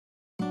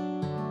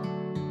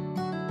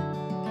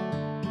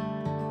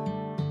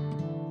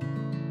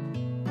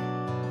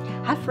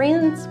Hi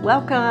friends,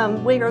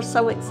 welcome. We are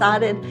so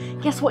excited.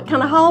 Guess what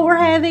kind of haul we're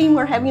having?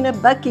 We're having a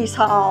Bucees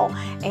haul,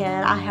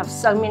 and I have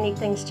so many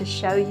things to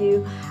show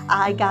you.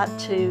 I got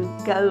to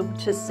go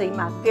to see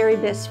my very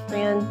best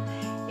friend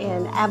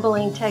in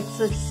Abilene,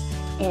 Texas,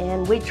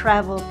 and we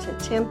traveled to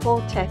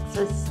Temple,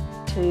 Texas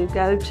to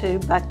go to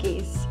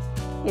Bucees.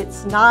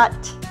 It's not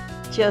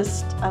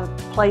just a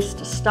place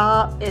to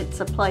stop,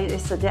 it's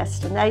a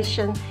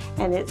destination,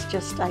 and it's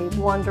just a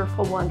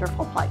wonderful,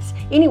 wonderful place.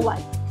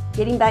 Anyway,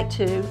 getting back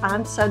to,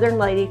 I'm Southern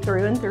lady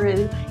through and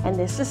through, and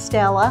this is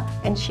Stella,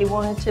 and she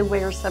wanted to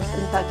wear something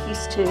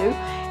Bucees too.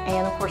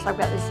 And of course I've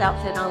got this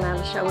outfit on,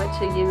 I'll show it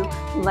to you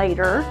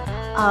later.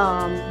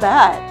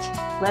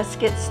 But let's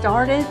get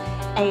started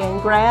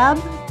and grab,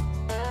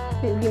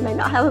 you may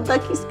not have a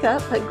Bucees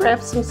cup, but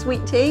grab some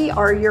sweet tea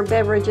or your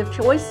beverage of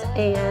choice,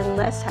 and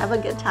let's have a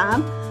good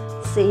time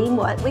seeing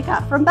what we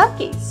got from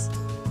Bucees.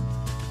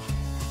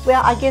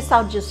 Well, I guess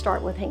I'll just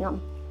start with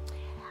him.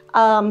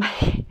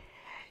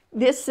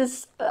 This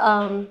is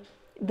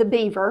the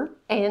beaver,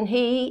 and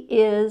he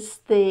is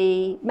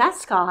the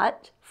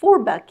mascot for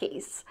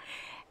Bucees.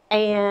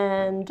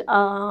 And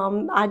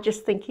I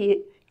just think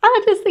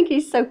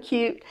he's so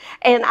cute,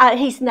 and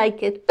he's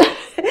naked.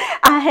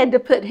 I had to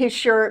put his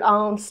shirt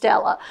on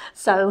Stella,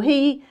 so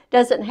he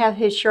doesn't have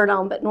his shirt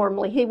on, but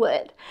normally he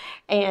would.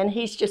 And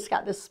he's just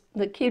got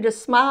the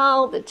cutest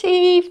smile, the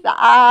teeth, the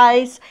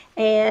eyes,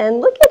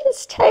 and look at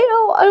his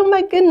tail. Oh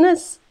my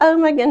goodness, oh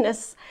my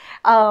goodness.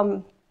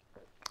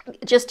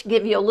 Just to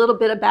give you a little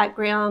bit of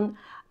background,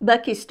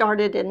 Bucees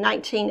started in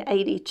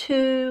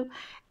 1982,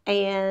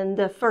 and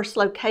the first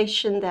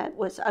location that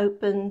was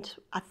opened,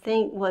 I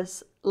think,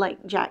 was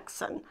Lake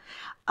Jackson.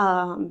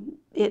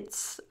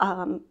 It's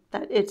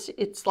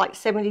like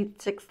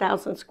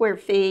 76,000 square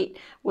feet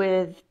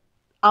with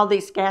all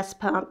these gas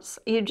pumps.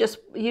 You just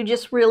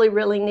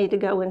really need to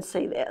go and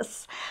see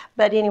this.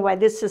 But anyway,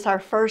 this is our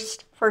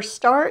first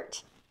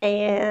start,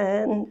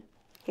 and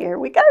here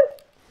we go.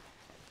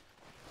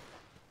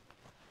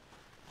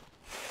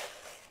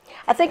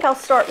 I think I'll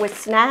start with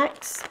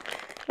snacks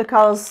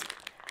because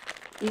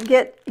you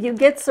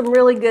get some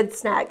really good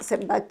snacks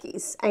at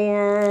Bucees.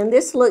 And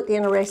this looked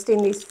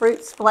interesting, these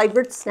fruits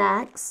flavored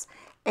snacks.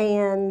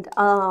 And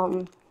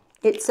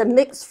it's a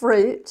mixed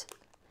fruit,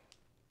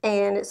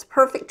 and it's a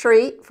perfect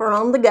treat for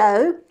on the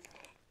go.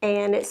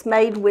 And it's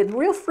made with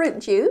real fruit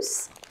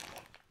juice.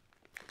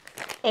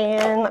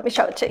 And let me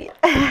show it to you.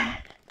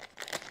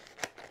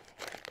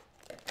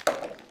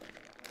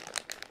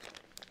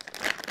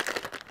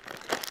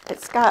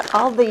 It's got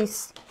all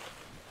these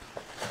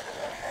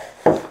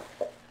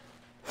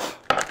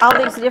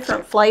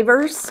different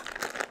flavors.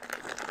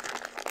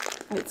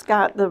 It's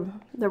got the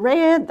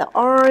red, the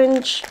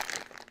orange,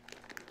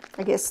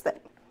 I guess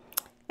that,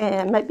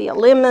 and maybe a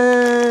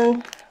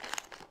lemon,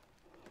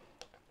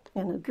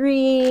 and a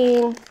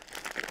green.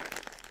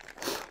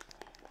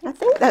 I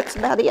think that's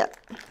about it.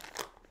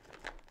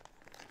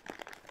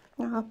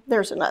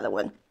 There's another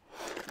one.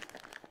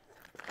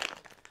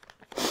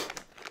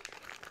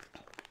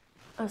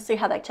 Let's see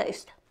how they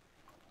taste.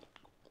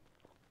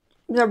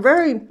 They're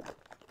very,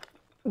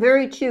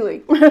 very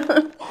chewy.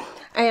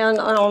 And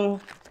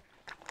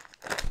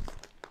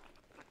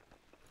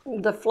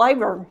the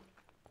flavor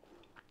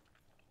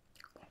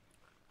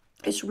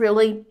is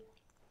really,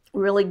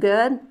 really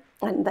good.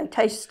 And they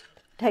taste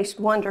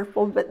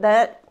wonderful, but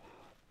that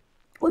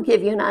will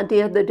give you an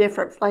idea of the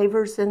different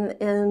flavors in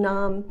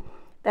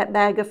that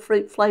bag of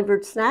fruit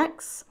flavored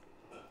snacks.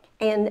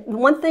 And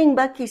one thing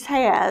Bucees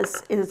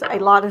has is a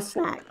lot of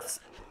snacks.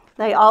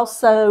 They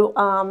also,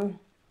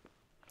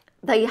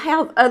 they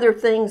have other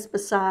things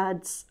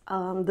besides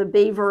the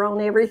beaver on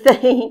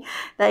everything.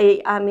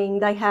 They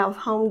have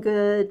home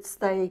goods.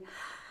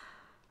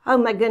 Oh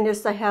my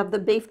goodness, they have the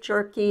beef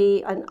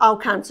jerky and all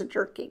kinds of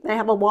jerky. They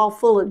have a wall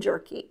full of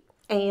jerky.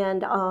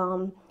 And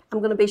I'm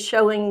going to be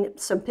showing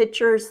some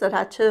pictures that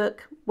I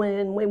took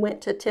when we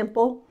went to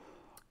Temple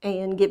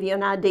and give you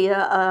an idea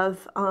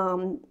of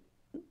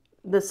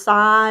the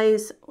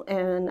size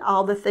and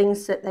all the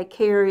things that they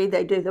carry.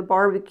 They do the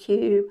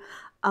barbecue.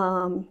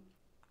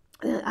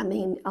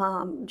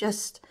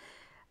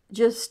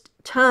 Just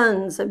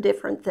tons of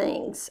different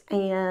things.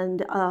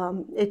 And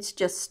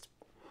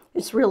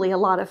it's really a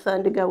lot of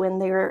fun to go in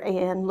there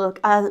and look.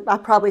 I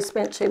probably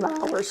spent 2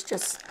 hours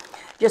just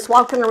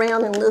walking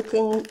around and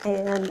looking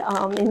and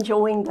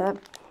enjoying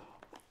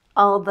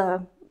all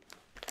the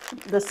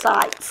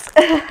sights.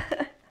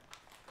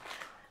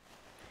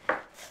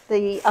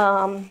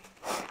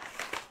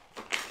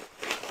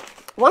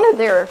 One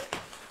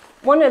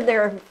of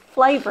their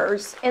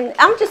flavors, and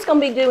I'm just going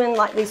to be doing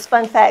like these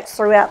fun facts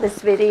throughout this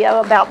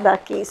video about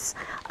Bucees.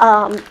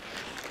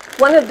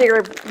 One of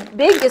their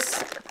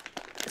biggest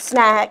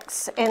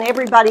snacks, and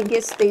everybody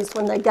gets these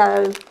when they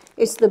go,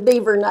 is the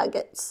beaver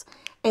nuggets.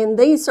 And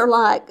these are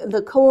like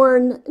the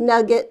corn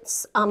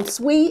nuggets,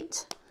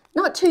 sweet,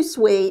 not too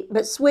sweet,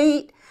 but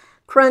sweet,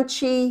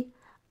 crunchy,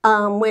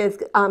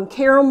 with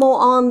caramel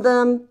on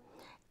them.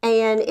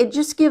 And it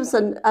just gives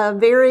a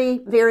very,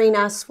 very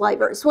nice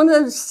flavor. It's one of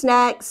those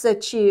snacks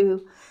that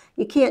you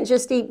you can't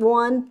just eat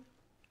one.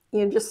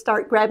 You just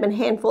start grabbing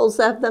handfuls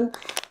of them.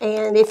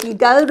 And if you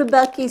go to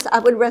Buc-ee's, I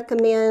would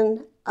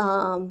recommend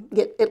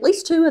get at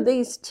least 2 of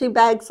these, 2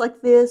 bags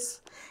like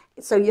this,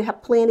 so you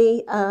have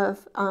plenty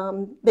of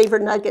beaver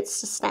nuggets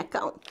to snack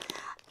on.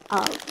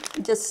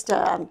 Just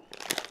a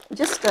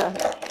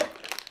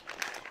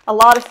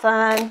lot of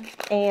fun,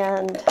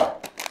 and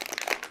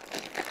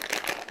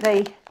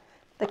they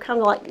kind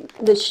of like,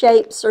 the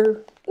shapes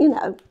are, you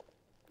know,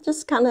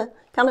 just kind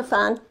of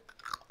fun.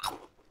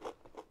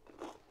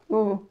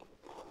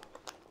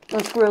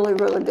 That's really,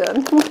 really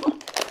good.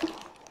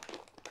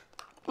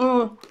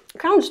 It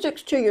kind of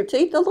sticks to your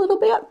teeth a little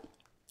bit,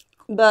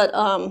 but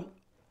of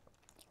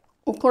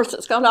course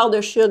it's got all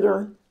this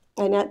sugar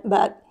in it.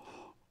 But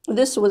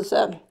this was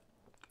a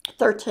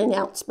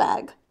 13-ounce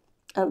bag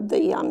of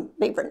the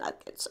beaver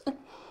nuggets,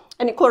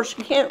 and of course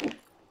you can't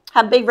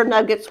have beaver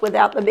nuggets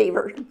without the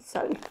beaver.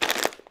 So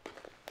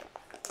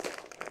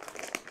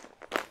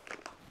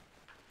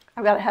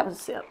I've got to have a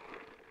sip.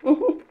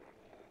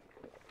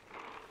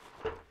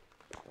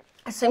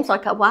 It seems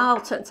like a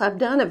while since I've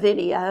done a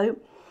video,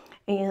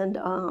 and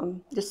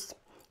just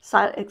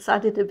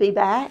excited to be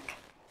back.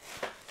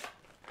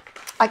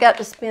 I got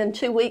to spend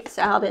 2 weeks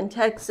out in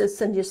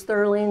Texas and just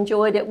thoroughly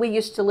enjoyed it. We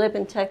used to live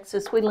in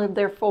Texas. We lived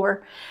there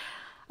for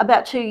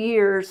about 2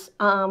 years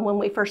when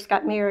we first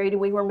got married.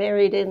 We were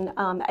married in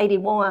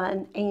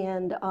 '81,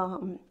 and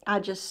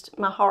I've just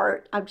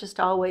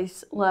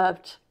always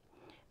loved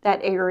that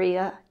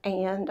area,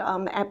 and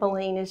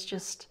Abilene is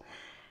just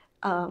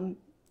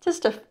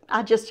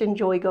I just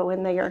enjoy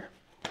going there.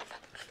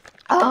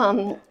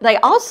 They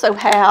also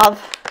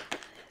have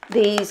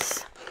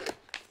these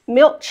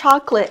milk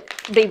chocolate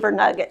beaver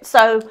nuggets.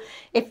 So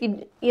if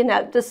you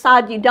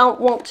decide you don't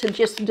want to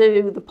just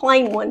do the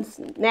plain ones,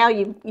 now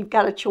you've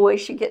got a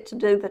choice. You get to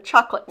do the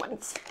chocolate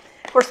ones.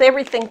 Of course,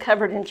 everything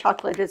covered in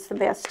chocolate is the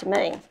best to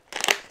me.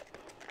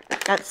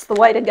 That's the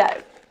way to go.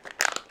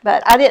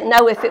 But I didn't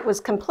know if it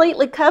was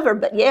completely covered,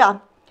 but yeah,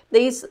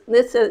 it's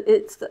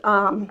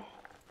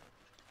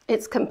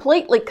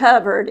completely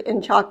covered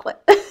in chocolate.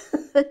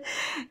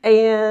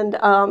 And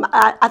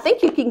I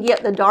think you can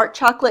get the dark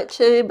chocolate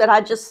too, but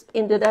I just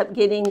ended up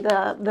getting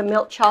the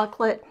milk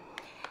chocolate.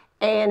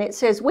 And it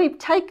says, we've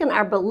taken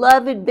our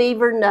beloved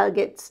beaver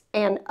nuggets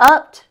and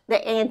upped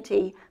the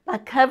ante by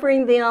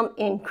covering them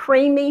in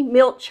creamy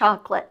milk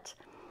chocolate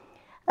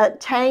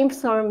obtained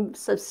from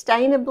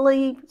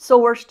sustainably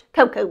sourced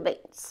cocoa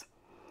beans.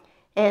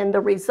 And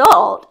the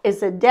result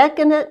is a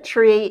decadent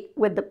treat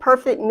with the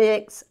perfect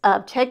mix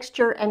of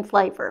texture and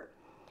flavor.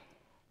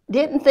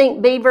 Didn't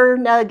think beaver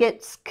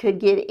nuggets could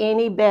get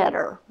any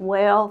better.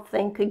 Well,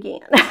 think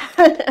again.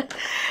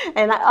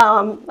 And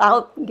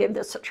I'll give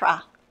this a try.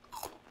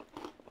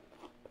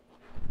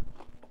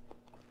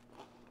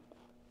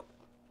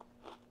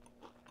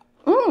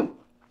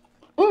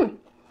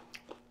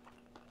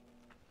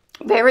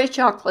 Very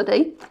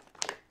chocolatey,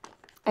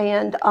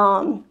 and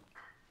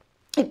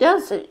it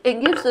gives it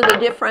a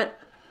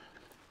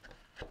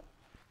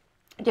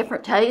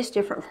different taste,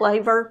 different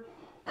flavor,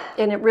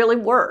 and it really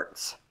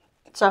works.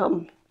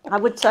 So I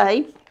would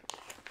say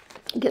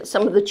get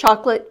some of the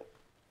chocolate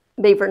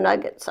beaver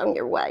nuggets on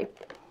your way.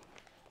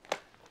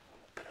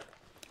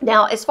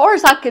 Now, as far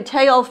as I could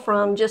tell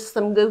from just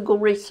some Google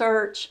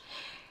research,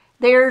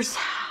 there's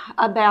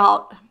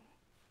about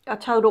a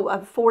total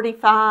of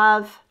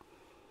 45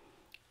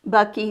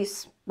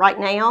 Buc-ee's right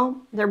now.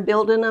 They're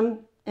building them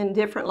in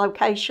different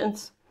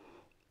locations,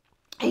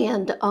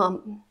 and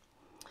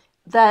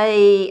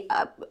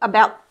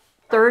about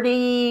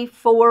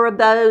 34 of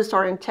those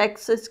are in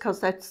Texas, because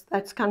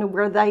that's kind of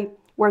where they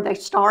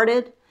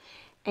started,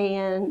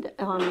 and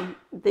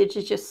they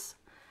just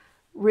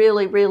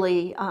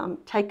really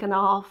taken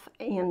off,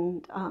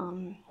 and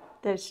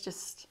it's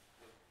just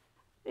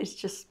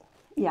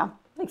yeah,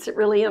 makes it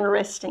really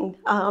interesting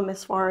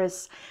as far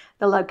as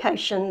the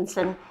locations.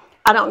 And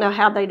I don't know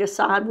how they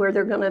decide where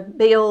they're going to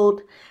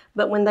build,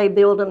 but when they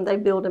build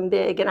them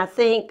big. And I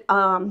think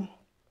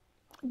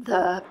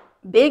the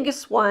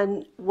biggest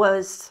one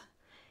was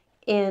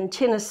in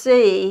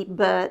Tennessee,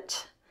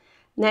 but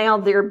now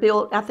they're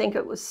built, I think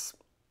it was,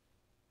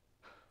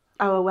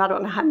 oh, I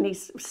don't know how many,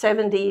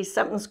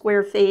 70-something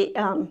square feet,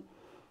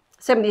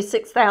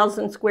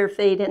 76,000 square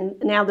feet, and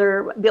now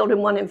they're building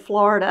one in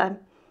Florida,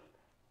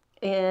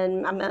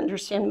 and I'm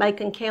understanding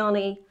Macon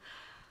County.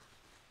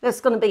 That's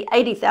going to be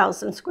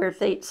 80,000 square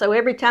feet. So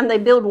every time they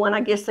build one,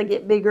 I guess they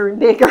get bigger and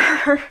bigger.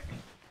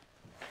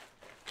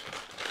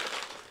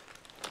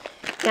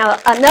 Now,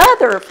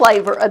 another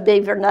flavor of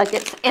beaver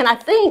nuggets, and I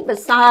think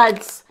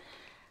besides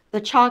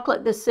the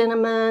chocolate, the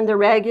cinnamon, the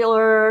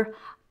regular,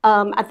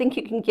 I think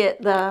you can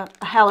get the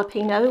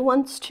jalapeno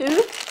ones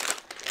too.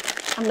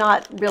 I'm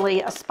not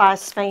really a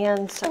spice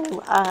fan,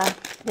 so I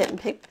didn't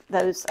pick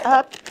those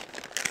up.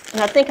 And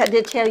I think I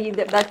did tell you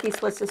that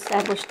Buc-ee's was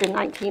established in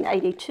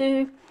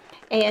 1982.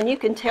 And you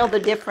can tell the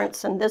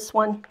difference in this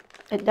one.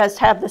 It does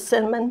have the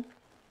cinnamon.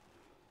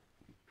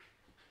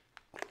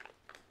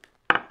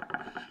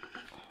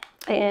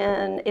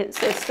 And it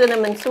says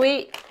cinnamon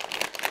sweet.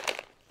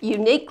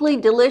 uniquely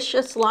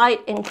delicious,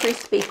 light and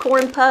crispy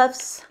corn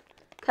puffs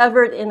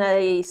covered in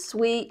a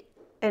sweet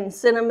and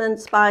cinnamon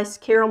spice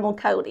caramel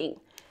coating.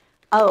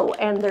 Oh,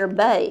 and they're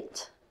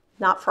baked,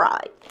 not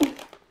fried.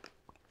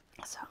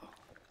 So,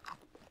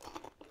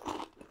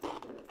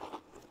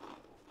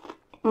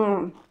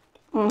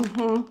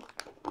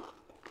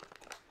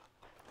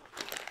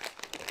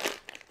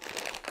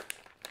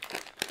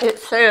 It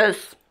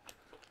says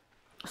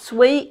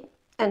sweet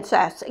and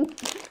sassy,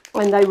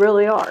 and they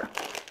really are.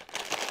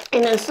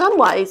 And in some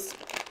ways,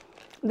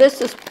 this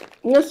is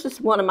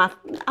one of my,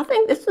 I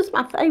think this is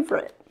my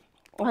favorite.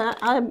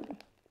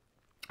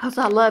 Because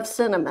I love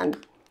cinnamon,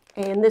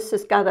 and this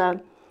has got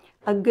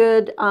a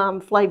good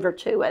flavor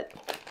to it.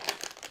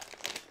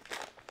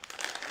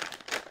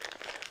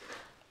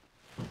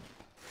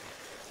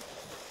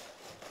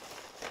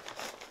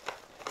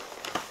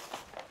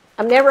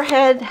 I've never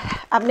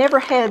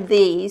had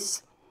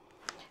these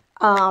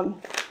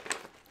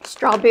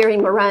strawberry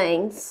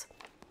meringues.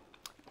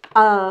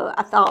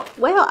 I thought,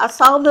 well, I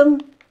saw them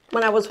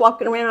when I was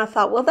walking around. I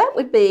thought, well, that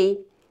would be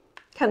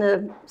kind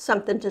of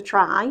something to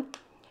try.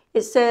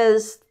 It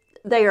says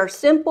they are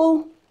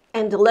simple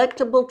and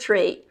delectable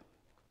treat,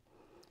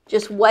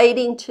 just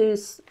waiting to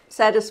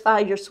satisfy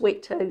your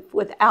sweet tooth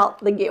without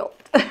the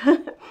guilt.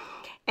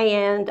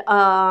 And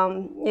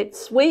it's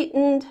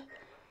sweetened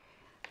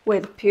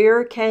with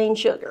pure cane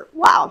sugar.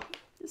 Wow.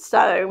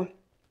 So,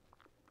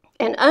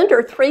 and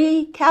under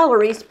 3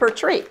 calories per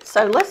treat.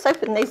 So let's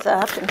open these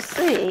up and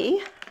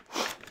see.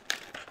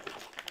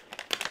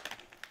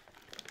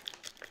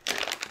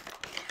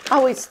 I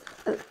always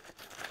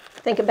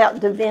think about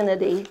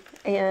divinity,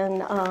 and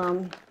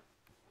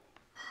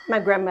my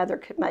grandmother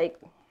could make,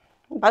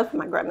 both of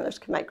my grandmothers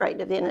could make great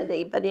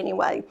divinity, but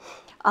anyway,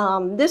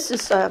 this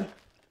is a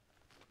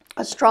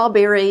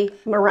strawberry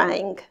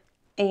meringue,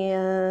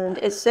 and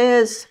it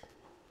says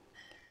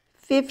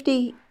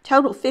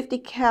total 50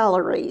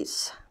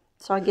 calories.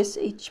 So I guess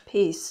each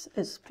piece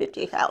is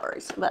 50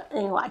 calories, but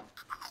anyway.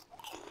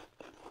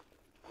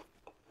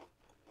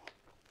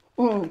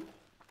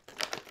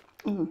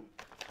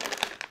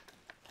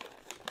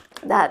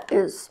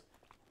 That's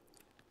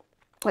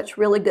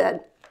really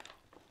good.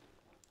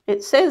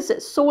 It says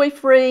it's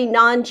soy-free,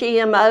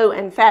 non-GMO,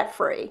 and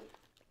fat-free.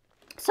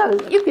 So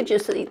you could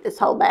just eat this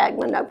whole bag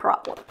with no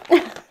problem.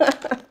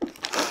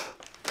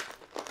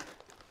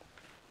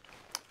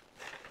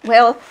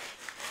 Well,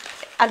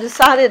 I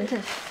decided,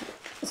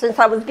 since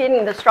I was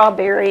getting the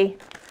strawberry,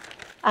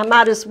 I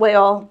might as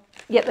well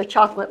get the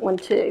chocolate one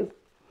too.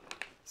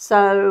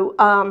 So,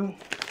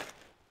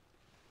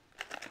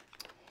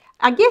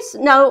 I guess,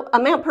 no,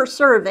 amount per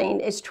serving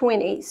is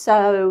 20,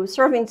 so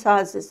serving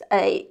size is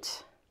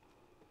 8.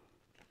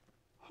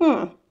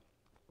 And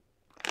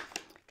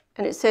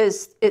it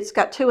says it's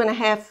got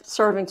 2.5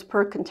 servings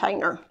per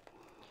container.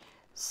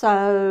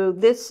 So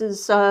this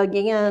is,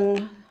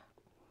 again,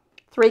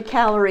 3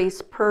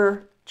 calories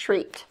per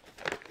treat.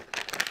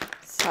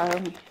 So,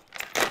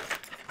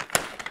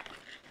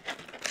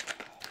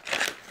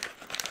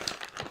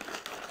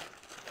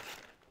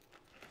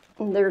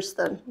 and there's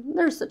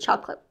the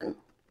chocolate one.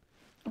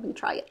 Let me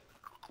try it.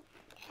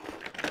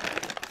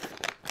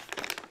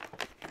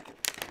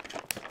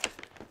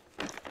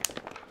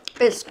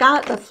 It's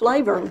got the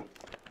flavor.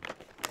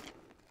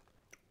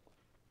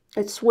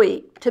 It's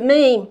sweet. To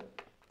me,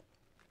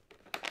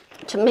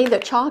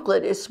 the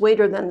chocolate is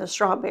sweeter than the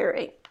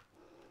strawberry.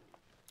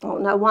 I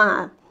don't know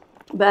why.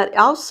 But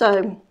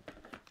also,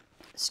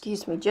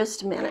 excuse me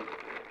just a minute.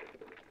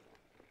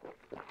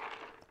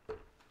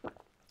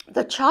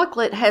 The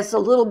chocolate has a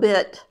little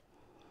bit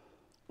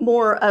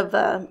more of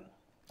a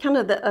kind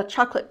of a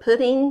chocolate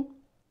pudding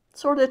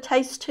sort of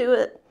taste to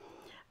it,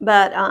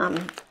 but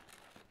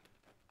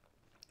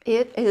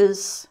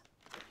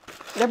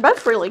they're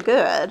both really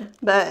good,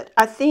 but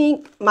I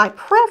think my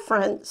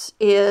preference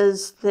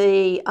is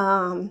the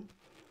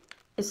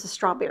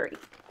strawberry.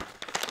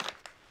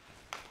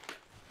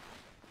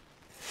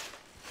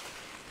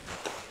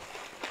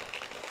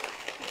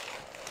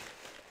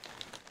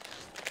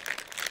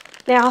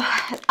 Now,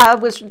 I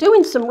was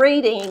doing some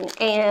reading,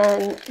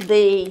 and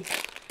the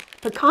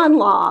pecan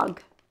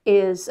log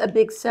is a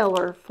big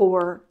seller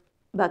for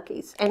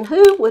Buc-ee's. And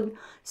who would,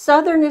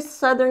 southern as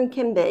southern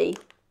can be,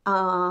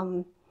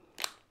 to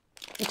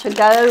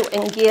go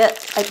and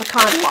get a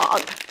pecan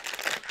log.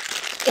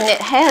 And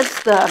it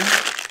has the,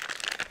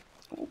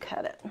 let me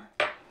cut it.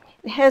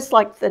 It has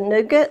like the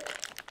nougat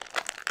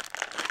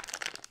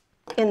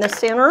in the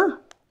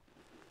center.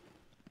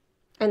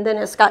 And then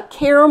it's got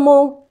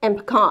caramel and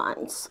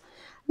pecans.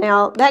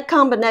 Now, that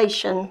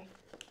combination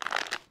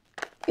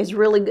is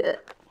really good.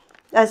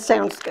 That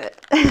sounds good.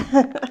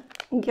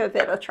 Give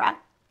it a try.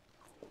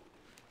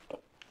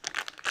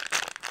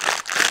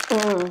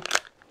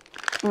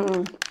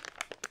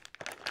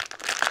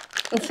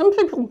 And some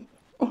people,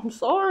 I'm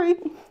sorry,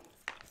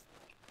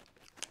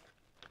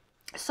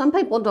 some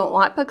people don't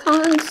like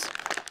pecans.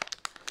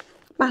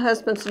 My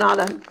husband's not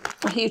a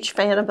huge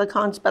fan of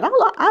pecans, but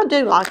I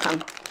do like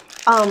them.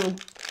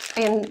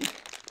 And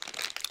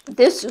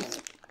this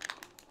is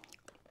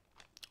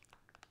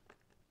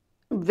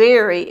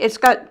it's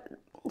got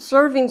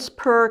servings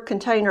per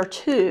container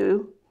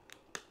 2,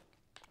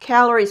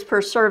 calories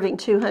per serving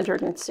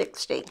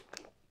 260.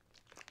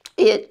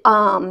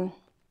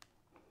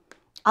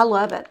 I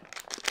love it.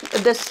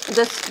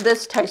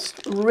 This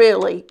tastes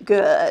really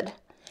good,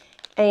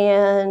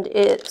 and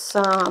it's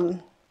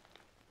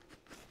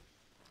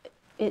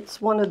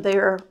one of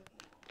their.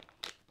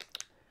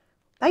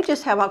 They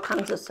just have all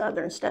kinds of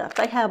Southern stuff.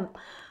 They have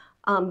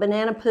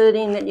banana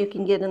pudding that you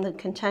can get in the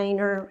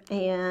container,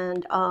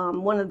 and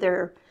one of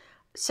their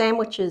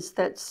sandwiches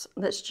that's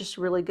just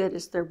really good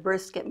is their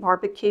brisket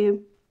barbecue.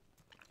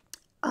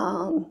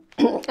 And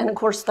of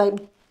course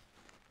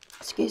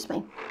excuse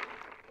me,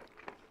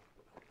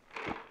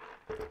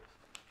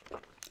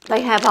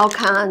 they have all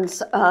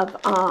kinds of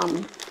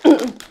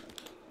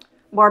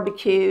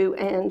barbecue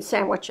and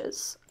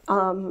sandwiches,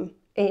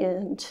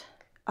 and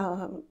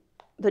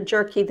the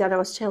jerky that I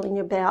was telling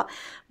you about.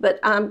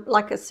 But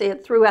like I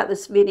said, throughout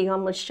this video,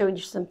 I'm going to show you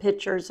some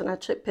pictures, and I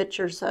took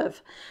pictures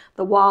of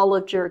the wall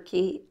of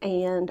jerky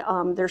and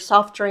their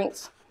soft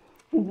drinks.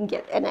 You can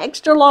get an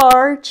extra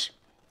large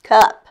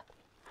cup,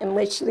 in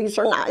which these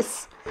are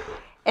nice.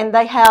 And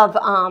they have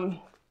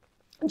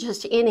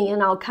just any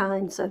and all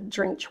kinds of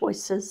drink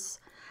choices.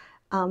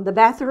 The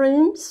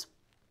bathrooms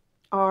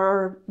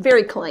are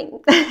very clean,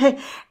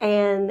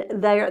 and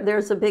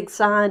there's a big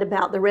sign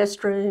about the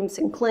restrooms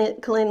and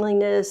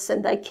cleanliness,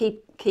 and they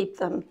keep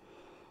them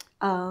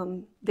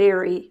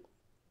very,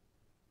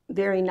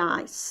 very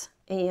nice.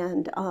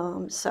 And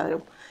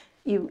so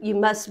you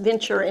must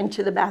venture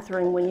into the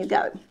bathroom when you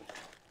go.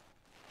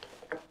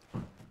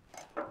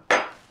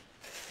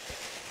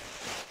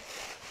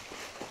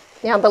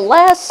 Now the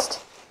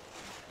last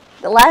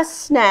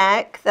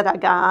snack that I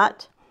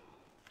got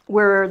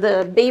were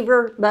the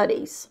Beaver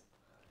Buddies.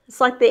 It's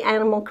like the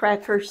animal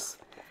crackers,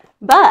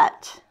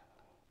 but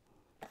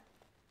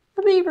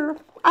the beaver.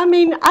 I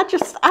mean, I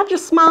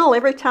just smile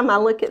every time I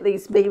look at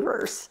these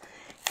beavers.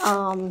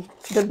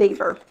 The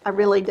beaver, I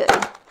really do.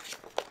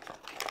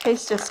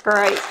 He's just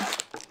great.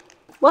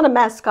 What a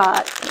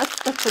mascot.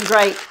 That's a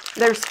great.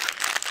 There's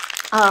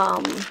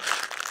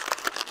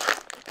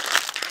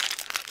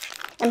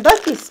and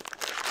Buc-ee's.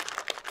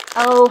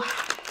 Oh,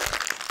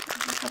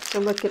 I have to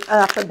look it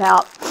up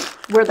about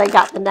where they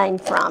got the name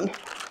from.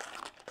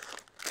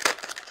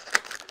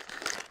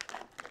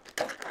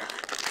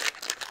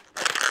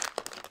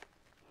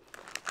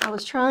 I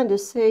was trying to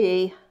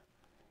see.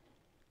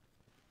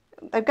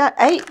 They've got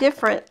 8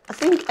 different, I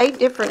think 8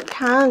 different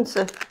kinds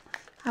of,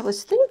 I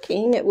was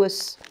thinking it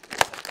was,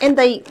 and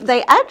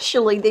they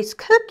actually, these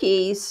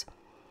cookies,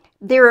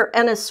 they're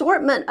an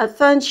assortment of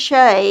fun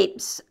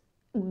shapes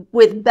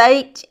with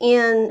baked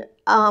in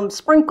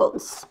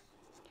sprinkles.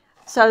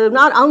 So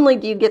not only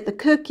do you get the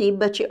cookie,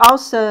 but you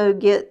also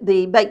get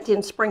the baked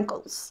in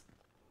sprinkles.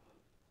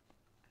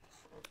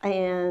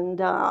 And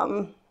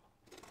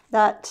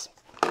that,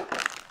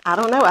 I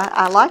don't know,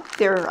 I like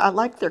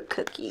their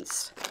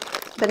cookies.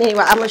 But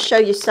anyway, I'm going to show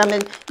you some,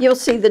 and you'll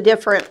see the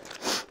different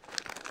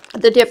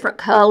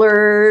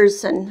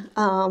colors, and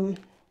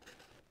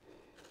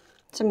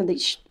some of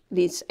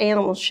these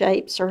animal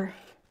shapes are.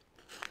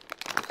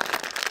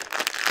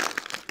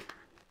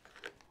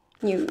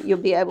 You'll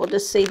be able to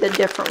see the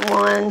different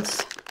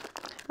ones.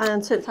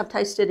 And since I've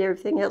tasted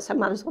everything else, I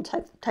might as well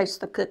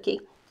taste the cookie.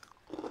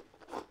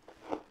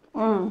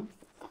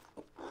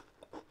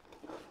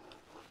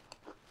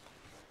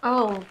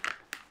 Oh,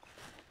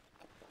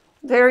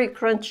 very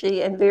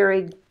crunchy and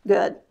very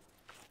good.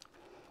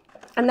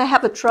 And they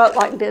have a truck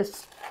like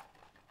this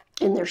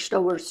in their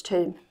stores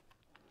too.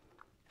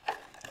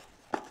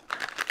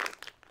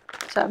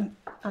 So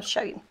I'll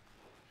show you.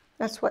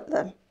 That's what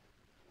the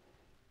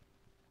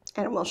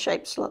animal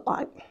shapes look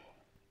like.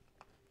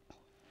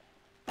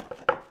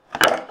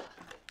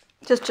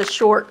 Just a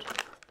short,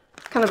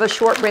 kind of a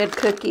shortbread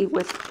cookie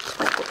with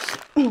sprinkles.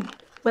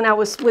 When I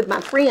was with my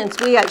friends,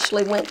 we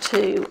actually went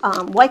to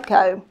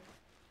Waco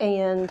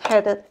and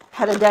had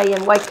a day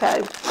in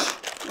Waco,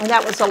 and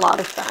that was a lot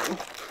of fun.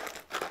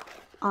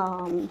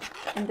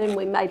 And then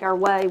we made our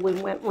way. We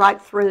went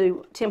right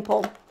through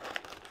Temple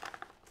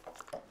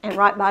and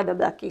right by the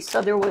Buc-ee's.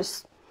 So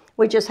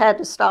we just had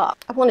to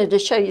stop. I wanted to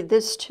show you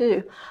this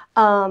too.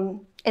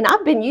 And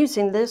I've been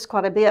using this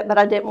quite a bit, but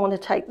I didn't want to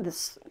take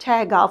this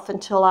tag off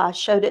until I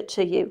showed it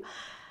to you.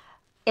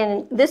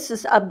 And this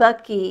is a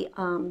Buc-ee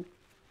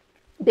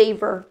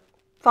beaver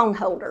phone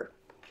holder.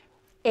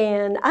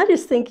 And I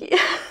just think he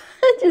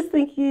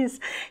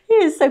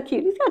is so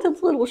cute. He's got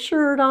his little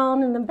shirt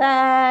on in the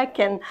back,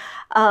 and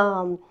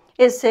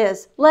it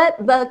says, "Let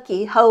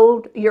Buc-ee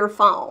hold your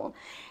phone."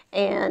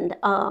 And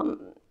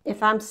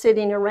if I'm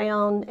sitting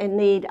around and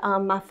need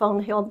my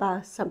phone held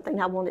by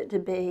something, I want it to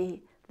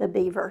be the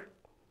beaver.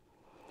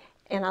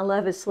 And I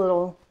love his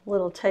little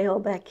tail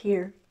back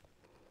here.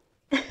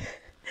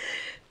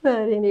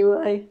 But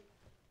anyway,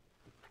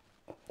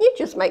 you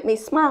just make me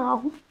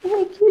smile.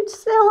 Thank you,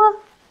 Stella.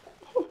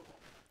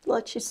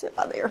 Let you sit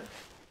by there.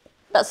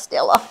 That's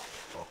Stella.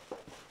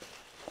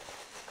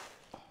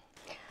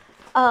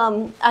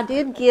 I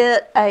did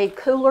get a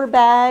cooler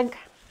bag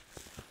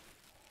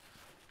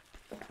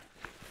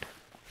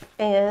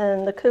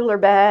And the cooler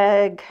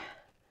bag,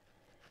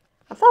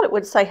 I thought it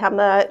would say how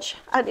much.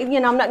 You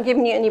know, I'm not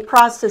giving you any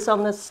prices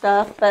on this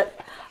stuff, but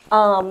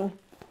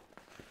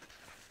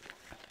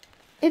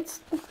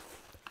it's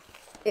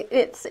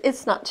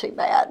not too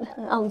bad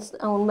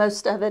on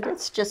most of it.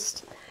 It's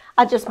just,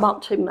 I just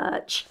bought too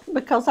much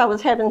because I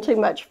was having too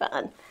much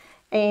fun.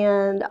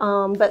 And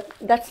but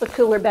that's the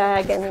cooler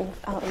bag, and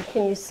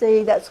can you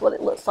see that's what it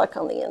looks like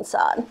on the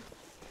inside.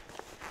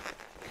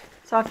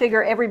 So I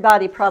figure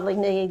everybody probably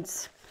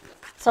needs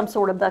some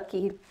sort of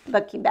Bucky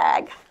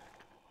bag.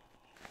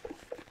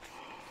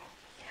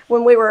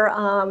 When we were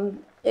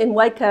in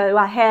Waco,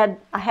 I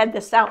had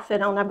this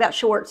outfit on. I've got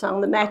shorts on,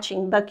 the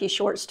matching Bucky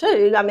shorts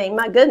too. I mean,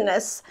 my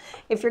goodness,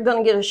 if you're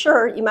going to get a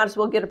shirt, you might as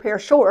well get a pair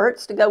of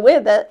shorts to go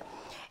with it.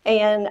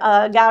 And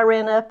a guy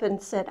ran up and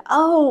said,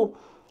 "Oh,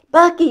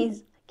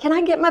 Bucky's, can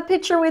I get my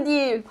picture with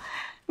you?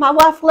 My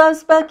wife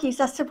loves Bucky's."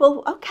 I said,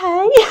 "Well,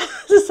 okay."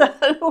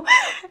 So,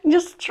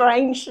 just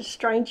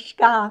strange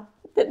guy.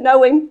 Didn't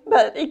know him,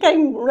 but he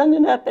came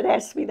running up and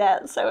asked me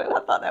that, so I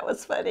thought that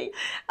was funny.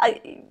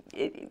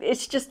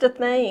 It's just a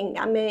thing.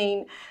 I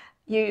mean,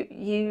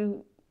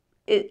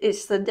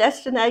 it's the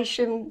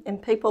destination, and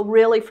people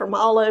really from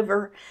all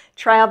over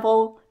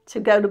travel to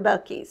go to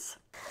Bucky's.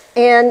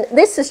 And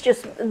this is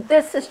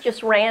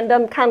just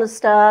random kind of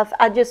stuff.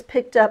 I just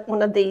picked up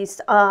one of these,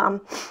 a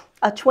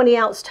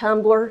 20-ounce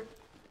tumbler,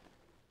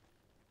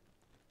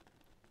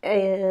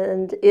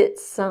 and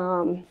it's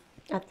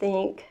I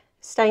think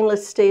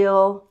stainless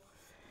steel.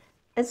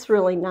 It's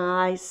really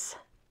nice.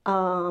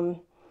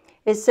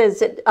 It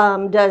says it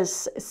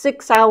does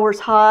 6 hours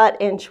hot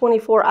and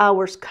 24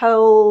 hours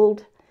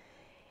cold,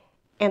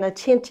 and a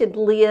tinted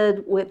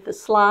lid with the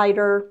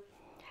slider.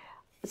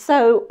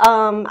 So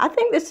I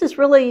think this is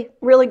really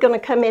going to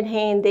come in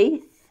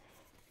handy,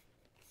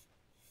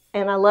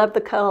 and I love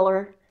the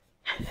color.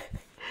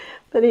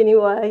 But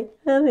anyway,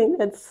 I think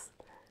that's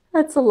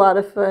a lot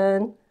of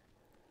fun.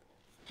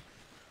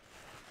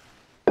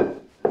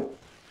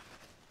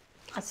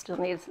 I still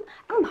need,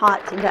 I'm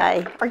hot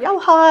today. Are y'all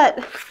hot?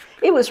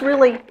 It was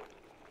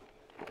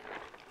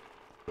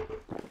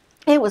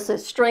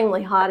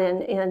extremely hot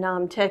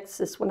in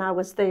Texas when I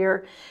was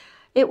there.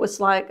 It was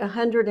like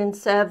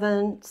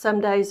 107,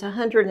 some days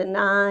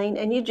 109,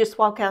 and you just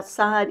walk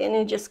outside and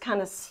it just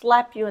kind of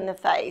slap you in the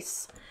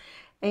face.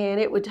 And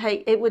it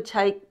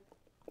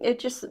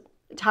just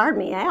tired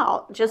me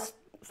out, just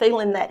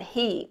feeling that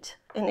heat,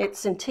 and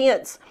it's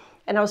intense.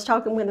 And I was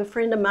talking with a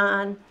friend of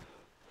mine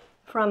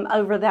from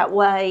over that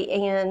way,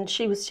 and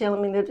she was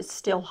telling me that it's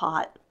still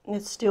hot. And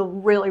it's still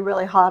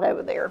really hot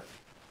over there.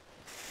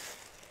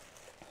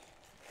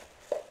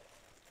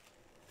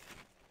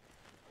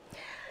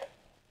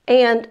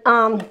 And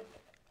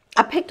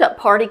I picked up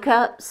party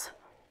cups.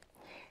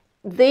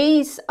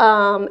 These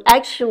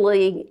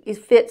actually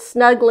fit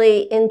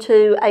snugly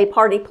into a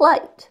party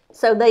plate.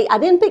 So I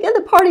didn't pick up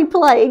the party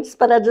plates,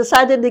 but I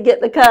decided to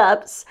get the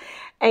cups.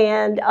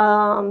 And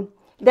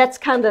that's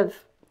kind of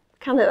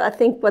I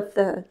think what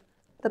the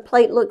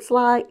plate looks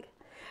like.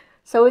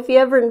 So if you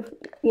ever,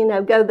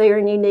 go there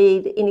and you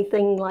need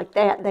anything like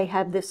that, they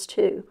have this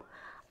too.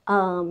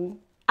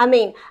 I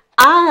mean,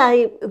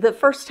 the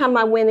first time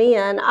I went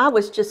in, I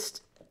was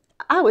just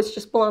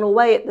blown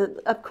away at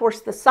of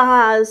course, the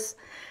size,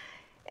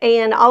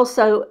 and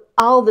also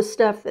all the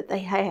stuff that they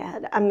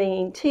had. I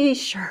mean,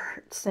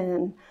 T-shirts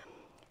and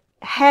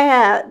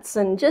hats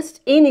and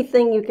just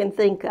anything you can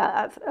think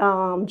of,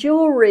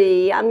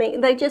 jewelry. I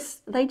mean, they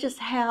just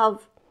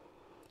have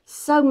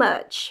so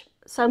much.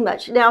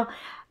 Now,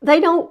 they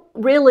don't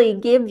really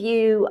give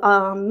you,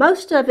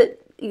 most of it,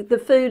 the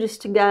food is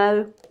to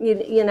go,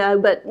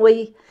 but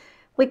we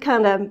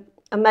kind of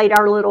made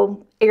our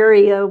little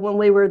area when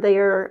we were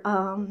there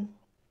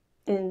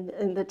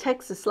in the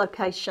Texas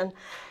location.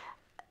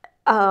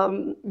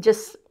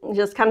 Just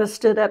kind of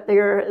stood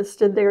there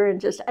and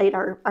just ate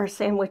our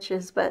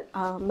sandwiches, but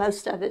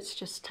most of it's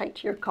just take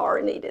to your car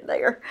and eat it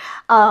there.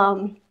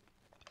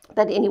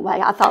 But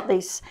anyway, I thought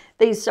these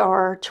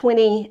are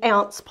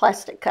 20-ounce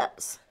plastic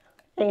cups,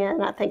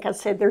 and I think I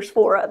said there's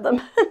 4 of them.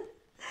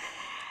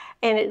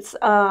 And it's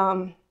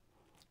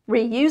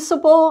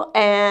reusable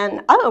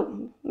and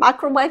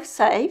microwave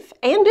safe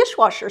and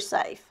dishwasher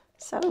safe.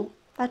 So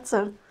that's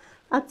a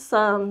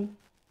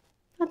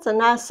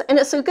nice, and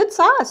it's a good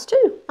size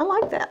too. I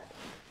like that.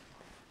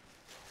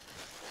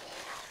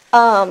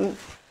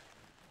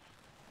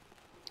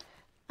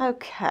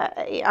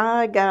 Okay,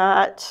 I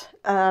got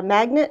a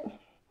magnet,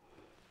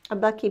 a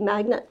Bucky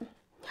magnet,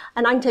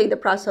 and I can tell you the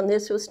price on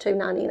this was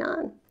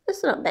 $2.99.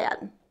 It's not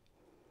bad.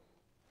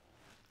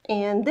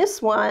 And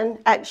this one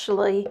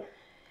actually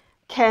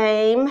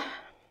came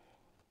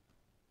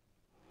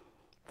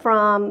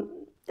from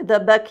the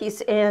Bucky's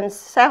in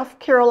South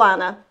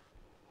Carolina.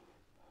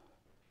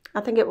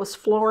 I think it was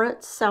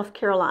Florence, South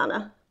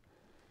Carolina.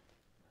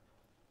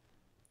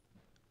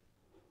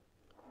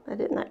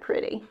 But isn't that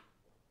pretty?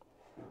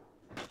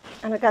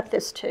 And I got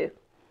this too.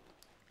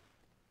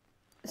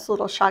 This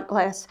little shot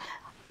glass.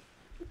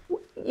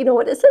 You know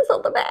what it says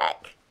on the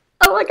back?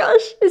 Oh my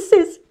gosh, it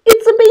says,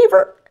 "It's a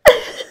beaver."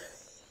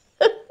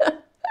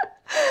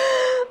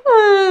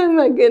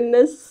 my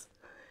goodness,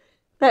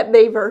 that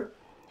beaver.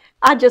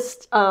 I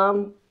just,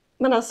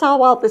 when I saw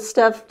all the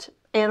stuffed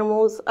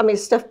animals,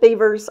 stuffed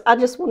beavers, I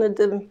just wanted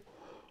to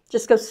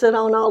just go sit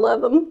on all of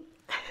them.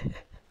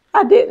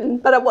 I didn't,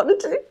 but I wanted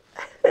to.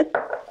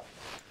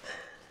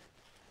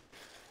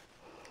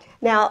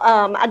 Now,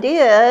 I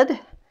did,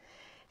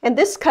 and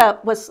this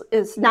cup is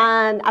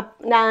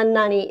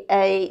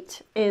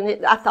 $9.98,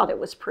 and I thought it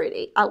was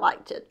pretty. I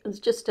liked it. It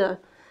was just a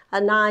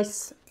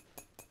nice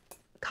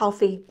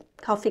coffee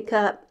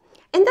cup,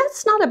 and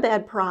that's not a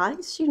bad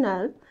price, you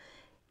know.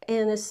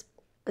 And it's,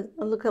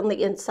 look on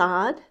the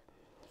inside,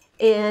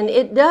 and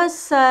it does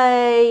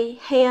say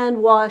hand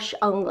wash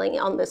only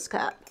on this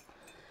cup.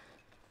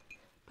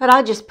 But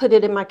I just put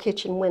it in my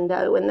kitchen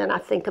window, and then I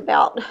think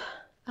about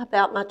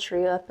my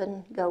trip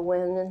and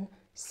going and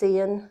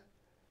seeing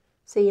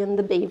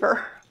the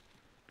beaver.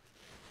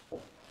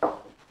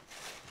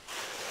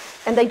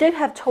 And they do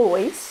have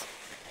toys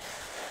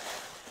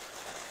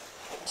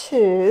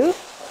too.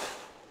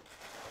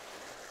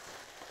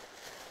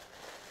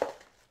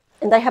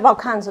 And they have all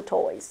kinds of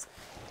toys.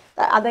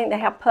 I think they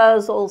have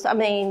puzzles.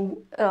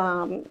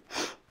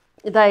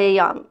 They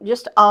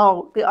just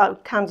all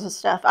kinds of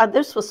stuff.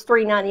 This was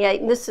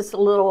 $3.98, and this is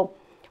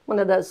one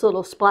of those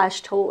little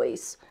splash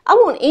toys. I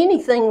want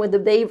anything with a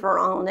beaver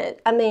on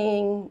it. I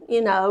mean,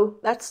 you know,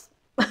 that's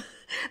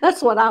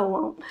that's what I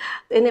want,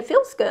 and it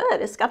feels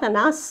good. It's got a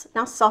nice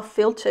soft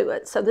feel to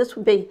it. So this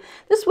would be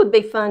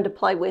fun to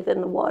play with in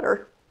the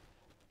water.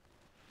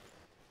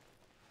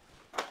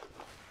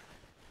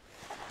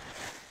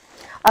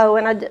 Oh,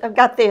 and I've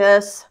got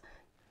this.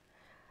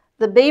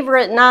 The beaver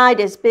at night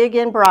is big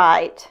and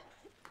bright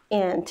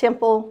in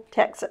Temple,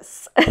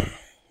 Texas.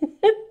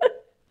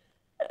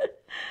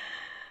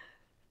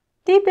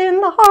 Deep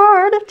in the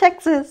heart of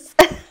Texas.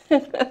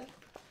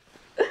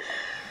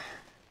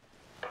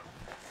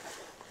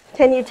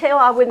 Can you tell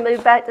I would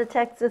move back to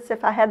Texas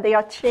if I had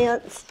the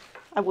chance?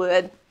 I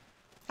would.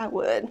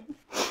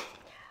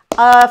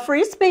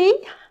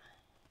 Frisbee,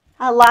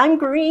 a lime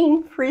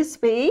green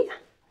Frisbee.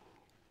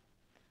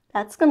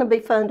 That's going to be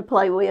fun to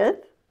play with.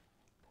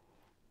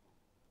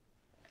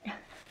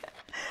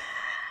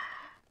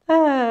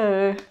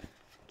 Oh,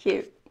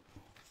 cute.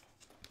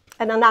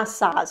 And a nice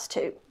size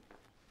too.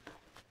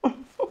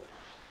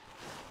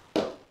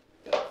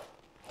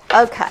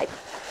 Okay.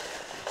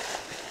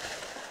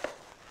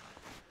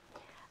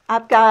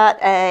 I've got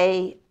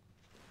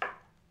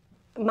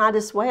might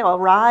as well,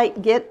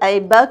 right? Get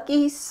a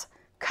Bucees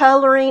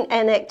coloring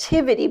and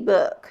activity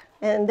book.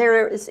 And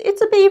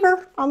it's a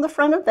beaver on the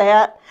front of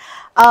that.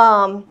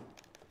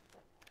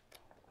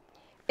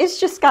 It's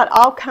just got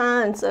all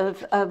kinds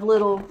of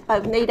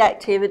neat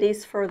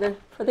activities for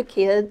the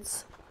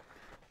kids,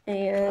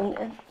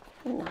 and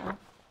you know,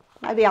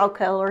 maybe I'll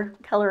color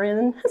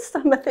in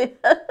some of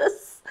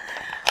this,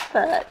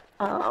 but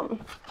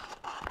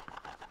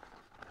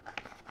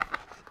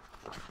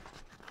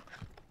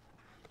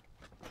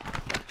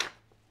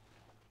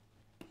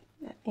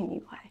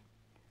anyway,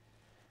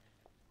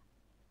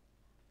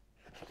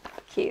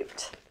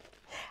 cute.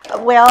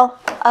 Well,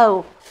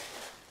 oh.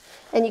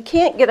 And you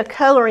can't get a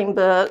coloring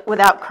book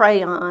without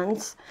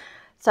crayons.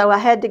 So I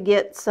had to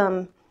get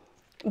some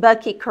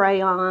Bucees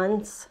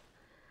crayons.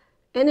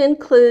 It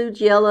includes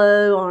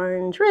yellow,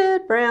 orange,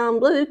 red, brown,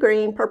 blue,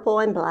 green, purple,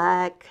 and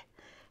black.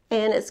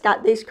 And it's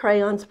got these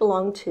crayons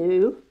belong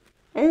to.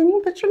 And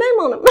you can put your name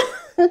on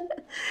them.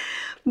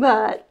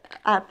 But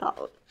I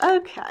thought,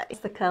 okay,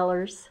 the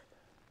colors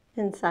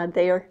inside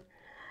there.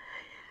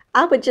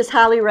 I would just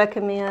highly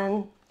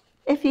recommend,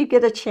 if you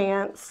get a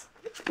chance,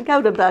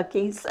 go to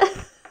Bucees.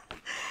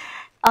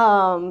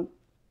 And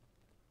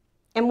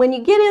when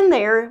you get in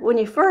there, when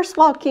you first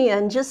walk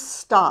in, just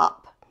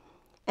stop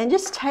and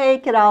just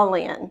take it all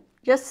in.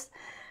 Just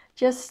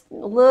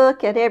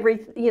look at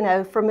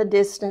from a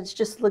distance.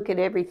 Just look at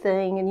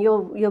everything, and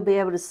you'll be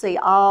able to see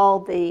all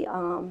the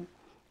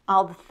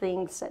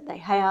things that they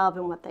have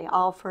and what they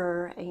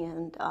offer.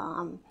 And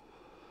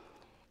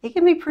it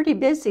can be pretty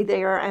busy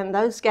there. And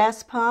those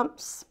gas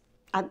pumps,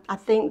 I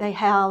think they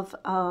have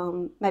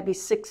maybe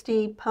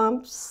 60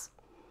 pumps.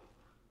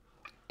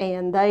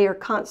 And they are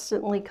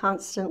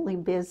constantly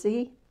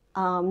busy.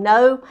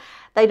 No,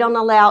 they don't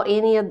allow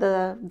any of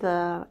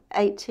the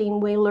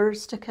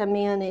 18-wheelers to come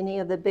in, any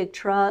of the big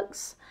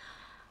trucks.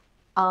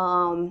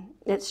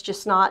 It's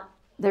just not,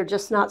 they're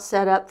just not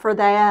set up for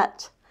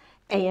that.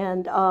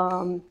 And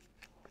but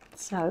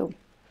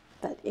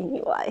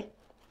anyway.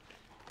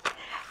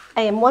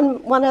 And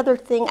one other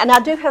thing, and I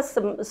do have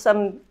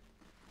some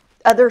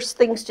other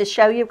things to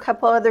show you, a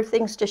couple other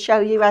things to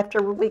show you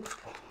after we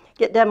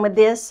get done with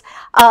this.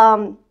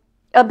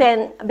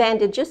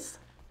 Bandages.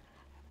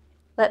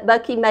 Let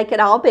Bucees make it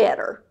all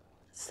better.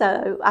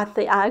 So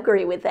I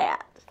agree with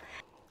that.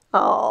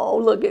 Oh,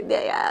 look at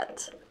that.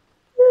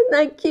 Isn't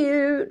that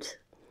cute?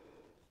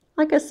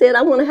 Like I said,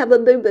 I want to have a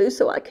boo-boo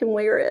so I can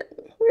wear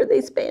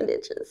these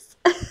bandages.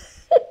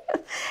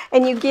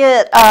 And you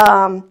get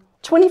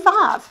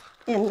 25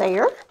 in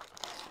there.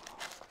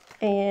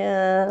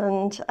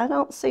 And I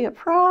don't see a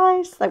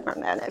price. They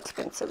weren't that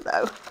expensive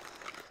though.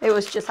 It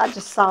was just, I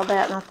just saw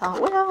that and I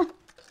thought, well,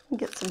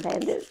 get some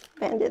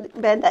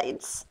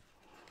Band-Aids.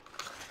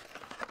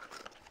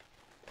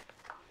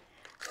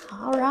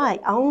 All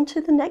right, on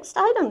to the next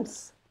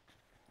items.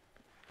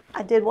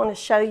 I did want to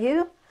show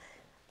you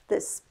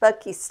this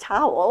Bucees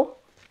towel,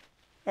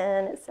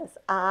 and it says,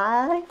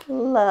 I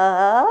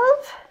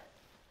love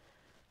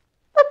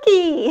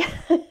Bucky.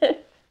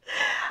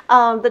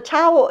 The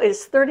towel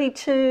is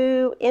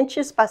 32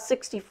 inches by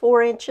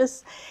 64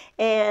 inches,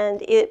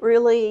 and it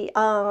really,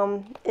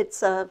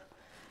 it's a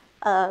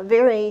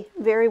very,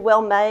 very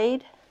well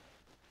made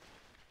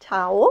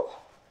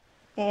towel,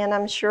 and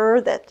I'm sure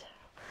that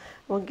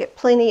we'll get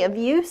plenty of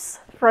use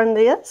from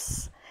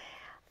this.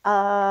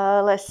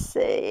 Let's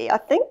see, I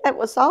think that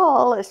was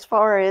all as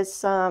far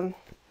as the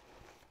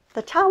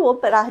towel,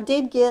 but I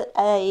did get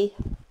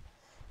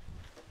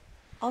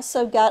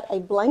also got a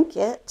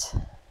blanket,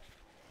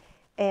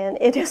 and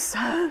it is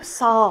so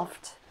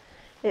soft.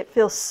 It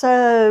feels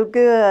so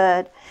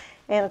good.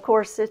 And of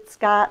course it's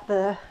got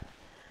the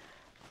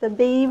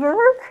beaver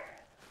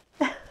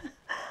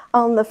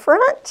on the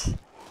front,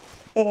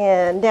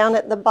 and down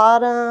at the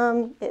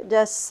bottom it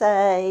does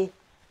say,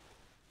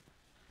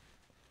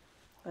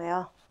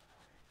 well,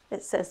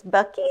 it says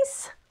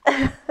Bucees.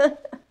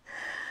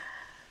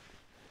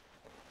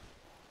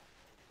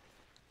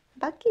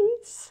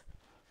 Bucees.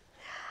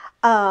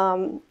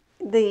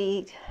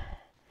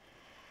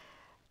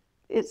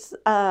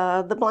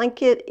 The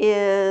blanket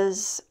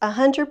is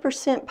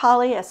 100%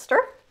 polyester,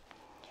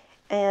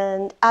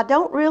 and I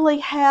don't really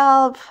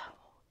have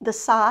the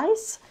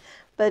size,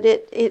 but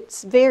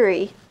it's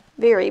very,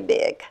 very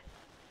big.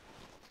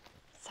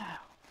 So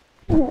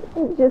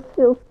it just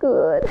feels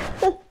good.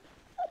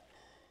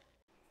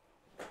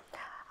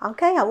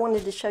 Okay, I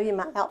wanted to show you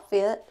my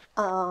outfit.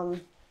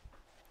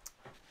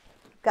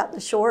 Got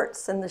the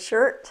shorts and the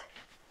shirt,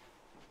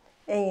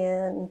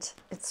 and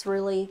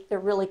they're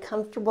really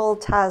comfortable.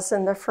 Ties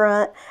in the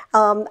front.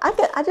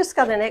 I just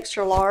got an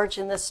extra large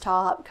in this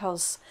top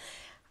because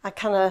I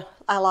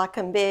like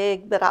them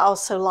big, but I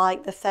also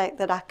like the fact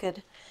that I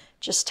could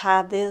just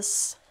tie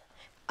this.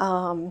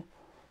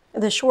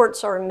 The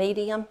shorts are a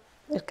medium.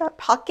 It's got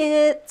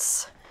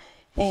pockets,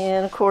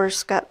 and of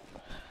course got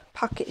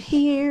pocket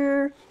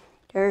here.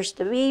 There's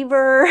the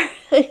beaver.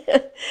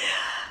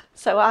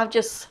 So I'm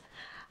just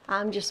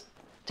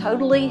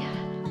totally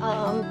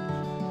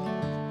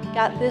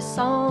got this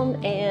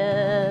on,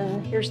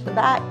 and here's the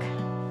back,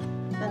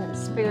 and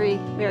it's very,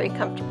 very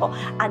comfortable.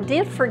 I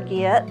did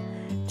forget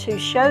to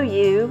show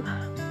you,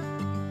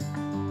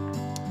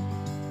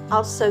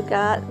 also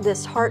got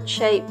this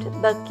heart-shaped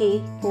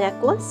Bucky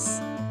necklace,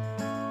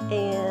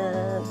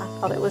 and I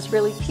thought it was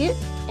really cute.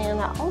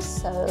 And I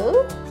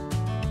also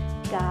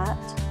got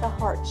the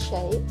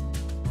heart-shaped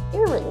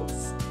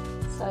earrings,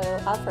 so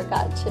I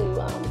forgot to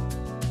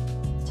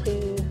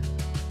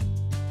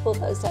pull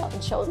those out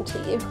and show them to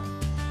you.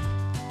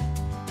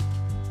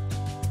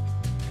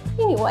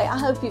 Anyway, I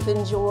hope you've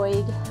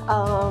enjoyed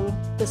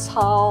this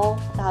haul.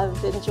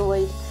 I've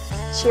enjoyed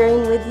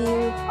sharing with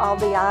you all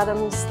the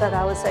items that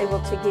I was able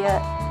to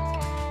get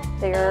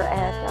there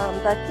at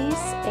Bucees,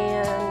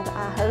 and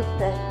I hope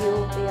that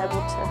you'll be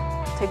able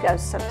to go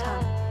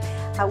sometime.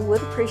 I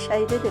would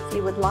appreciate it if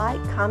you would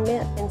like,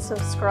 comment, and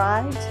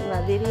subscribe to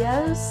my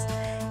videos.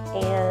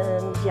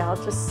 And y'all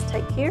just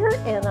take care,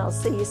 and I'll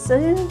see you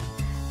soon.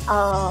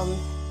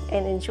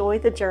 And enjoy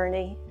the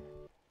journey.